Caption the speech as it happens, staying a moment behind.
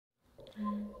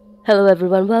Hello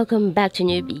everyone, welcome back to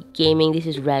Newbie Gaming. This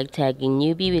is Ragtagging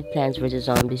Newbie with Plants vs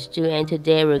Zombies 2, and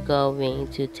today we're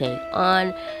going to take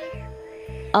on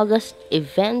August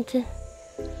event,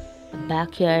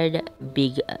 Backyard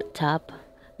Big Top.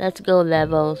 Let's go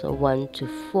levels 1 to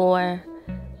 4.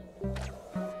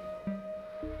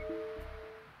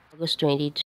 August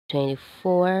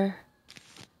 2024.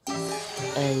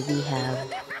 And we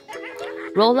have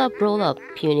roll up,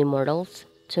 puny mortals,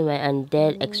 to my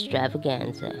undead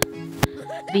extravaganza.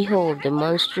 Behold, the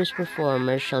monstrous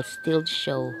performer shall steal the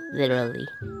show, literally.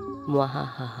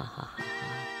 Mwahahaha.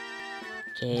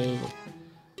 Okay.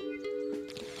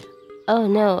 Oh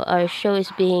no, our show is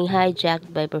being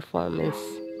hijacked by performance.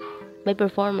 My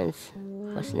performance.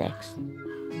 What's next?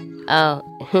 Oh.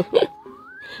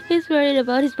 He's worried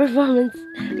about his performance.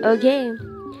 Okay.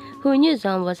 Who knew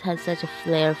Zombos had such a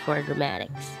flair for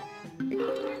dramatics?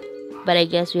 But I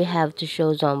guess we have to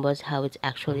show Zombos how it's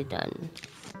actually done.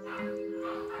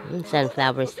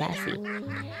 Sunflower sassy.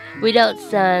 Without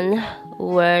sun,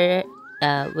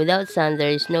 without sun,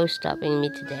 there is no stopping me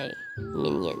today.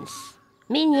 Minions.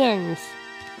 Minions!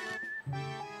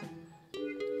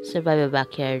 Survive a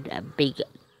backyard, a big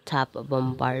top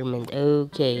bombardment.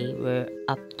 Okay, we're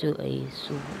up to a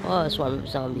swarm of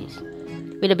zombies.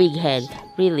 With a big head.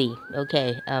 Really?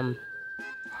 Okay,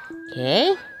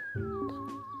 okay.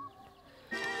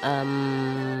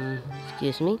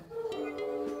 Excuse me.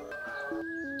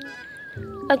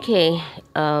 Okay,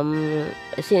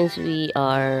 since we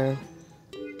don't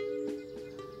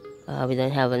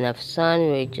have enough sun,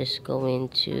 we're just going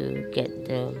to get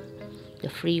the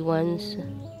free ones.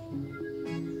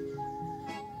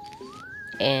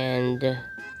 And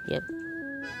yep,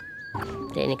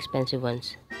 the inexpensive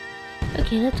ones.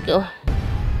 Okay, let's go.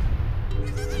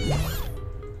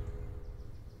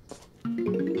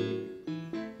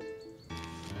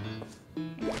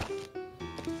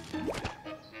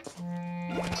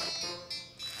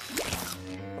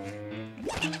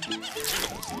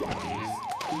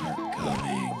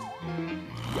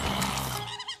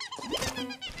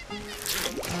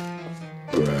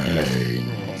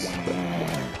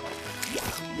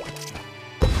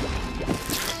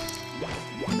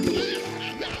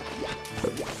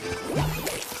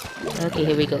 Okay,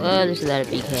 here we go. Oh, there's a lot of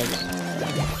big heads.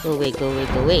 Go away, go away,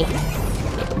 go away.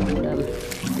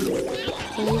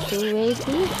 Can you go away,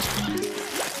 please?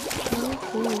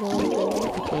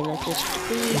 Okay, let's just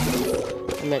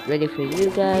freeze. I'm not ready for you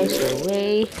guys. Go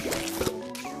away.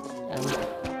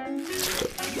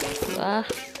 Ah.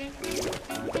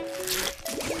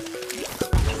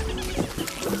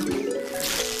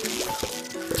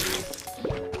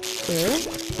 Okay.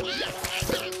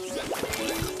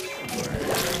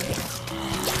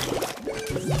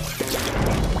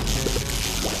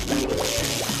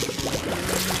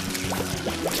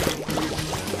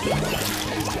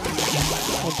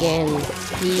 Again,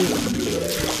 please.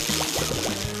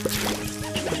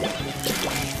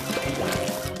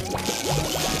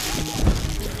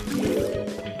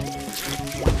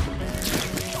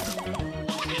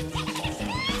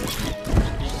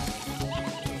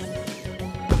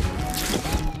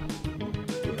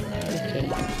 Okay.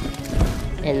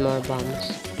 And more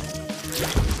bombs.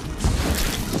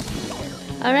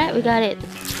 Alright, we got it.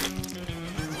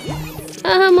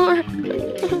 More.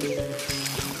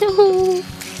 No.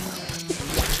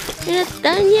 You're not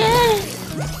done yet.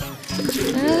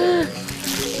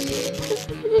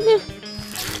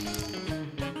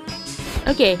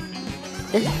 Okay,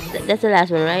 that's the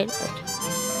last one, right?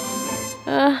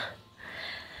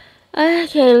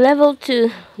 Okay, level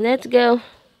 2. Let's go.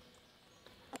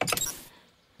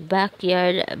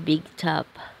 Backyard big top.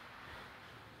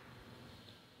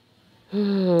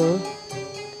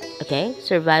 Okay,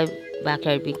 survive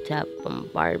backyard big top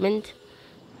bombardment.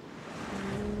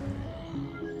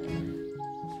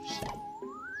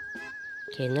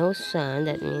 Okay, no sun.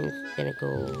 That means gonna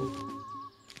go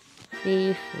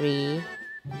free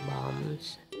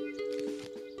bombs.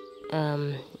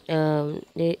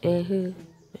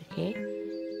 Okay.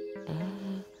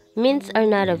 Mints are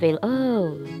not available.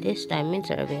 Oh, this time mints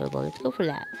are available. Let's go for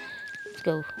that. Let's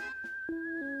go.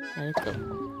 Let's go.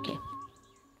 Okay.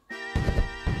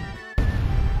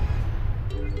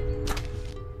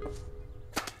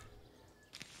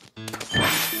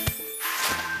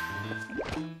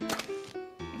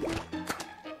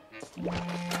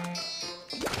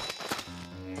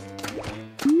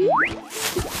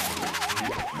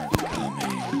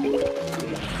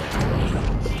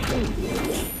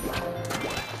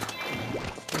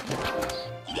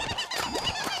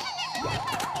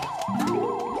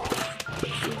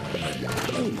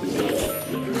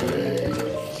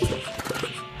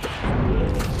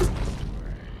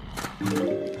 Come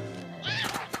on.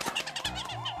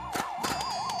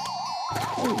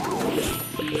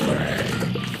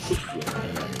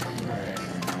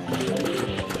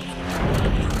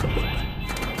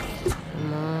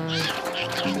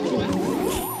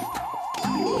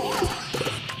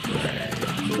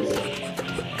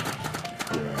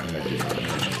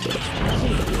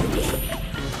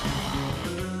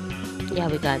 Yeah,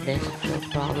 we got this. No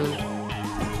problem.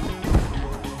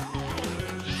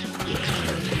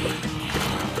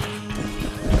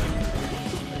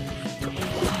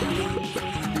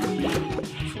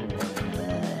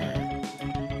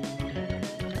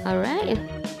 Alright.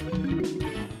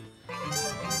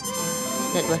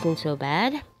 That wasn't so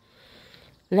bad.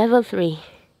 Level 3.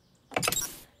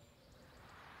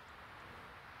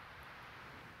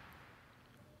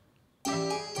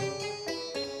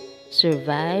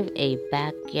 Survive a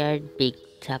backyard big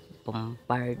top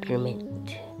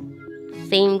bombardment.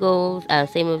 Same goals,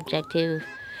 same objective.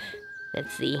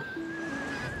 Let's see.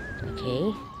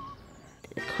 Okay.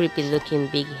 The creepy looking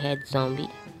big head zombie.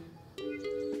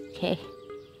 Okay.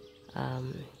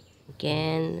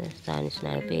 Again, the sun is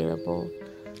not available.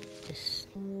 Just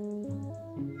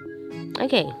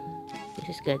okay. This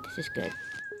is good. This is good.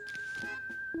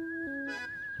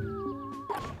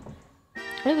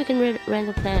 Maybe we can rent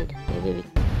a plant.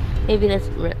 Maybe let's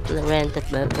rent a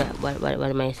what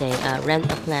am I saying?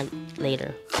 Rent a plant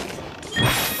later.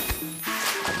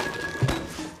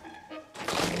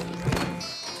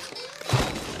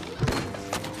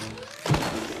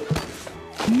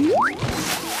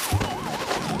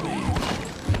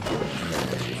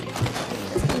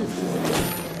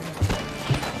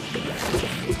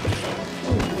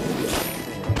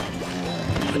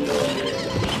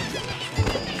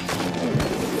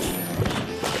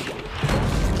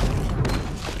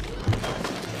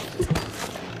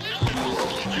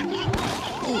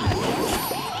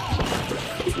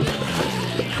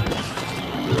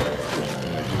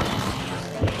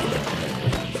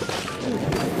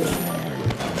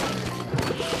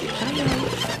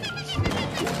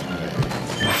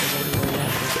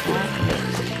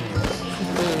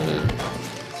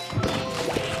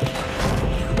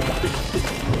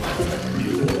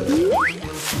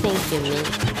 Thank you, Mint.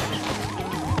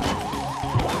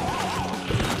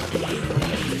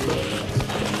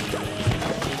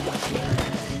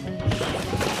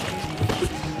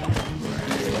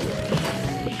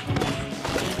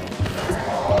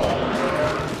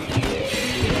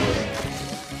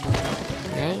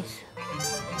 Nice.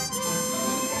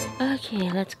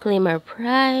 Okay, let's claim our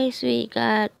prize. We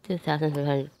got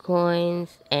 2,500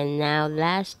 coins. And now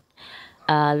last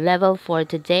level for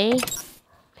today.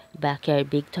 Backyard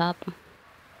big top.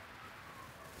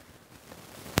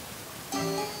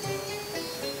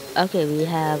 Okay, we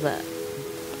have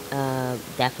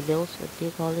daffodils. What do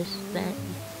you call this plant?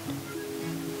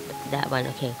 That one.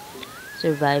 Okay.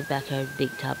 Survive backyard big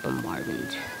top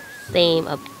bombardment. Same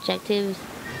objectives.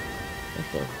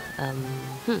 Let's go.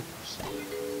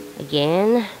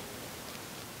 Again.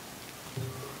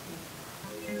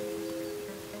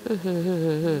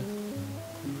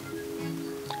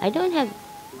 I don't have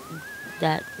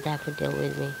that daffodil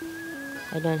with me.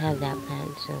 I don't have that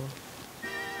plant, so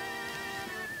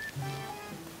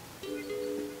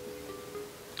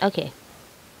okay.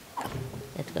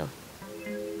 Let's go.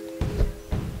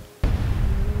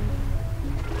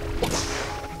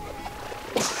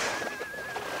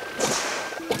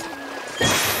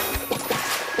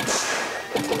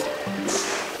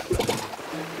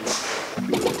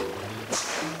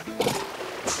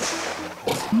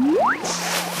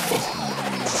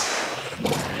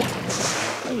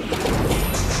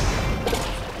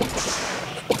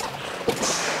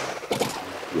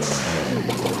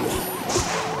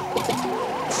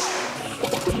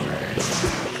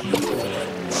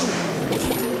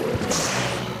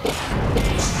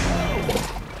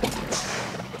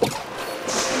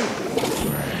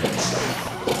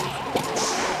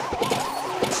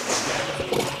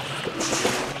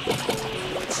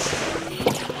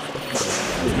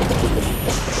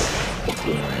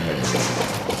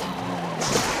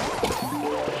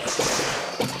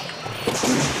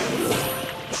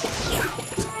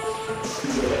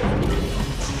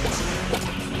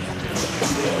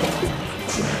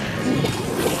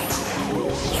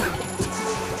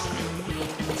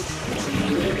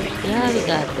 Yeah, we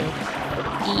got this.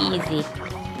 Easy.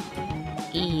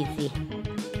 Easy.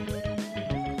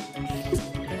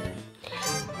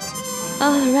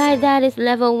 Alright, that is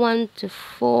level 1 to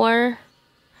 4.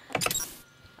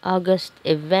 August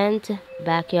event.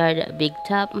 Backyard big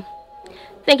top.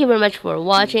 Thank you very much for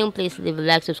watching. Please leave a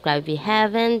like, subscribe if you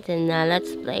haven't. And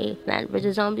let's play Plant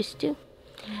vs. Zombies 2.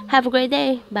 Have a great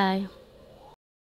day. Bye.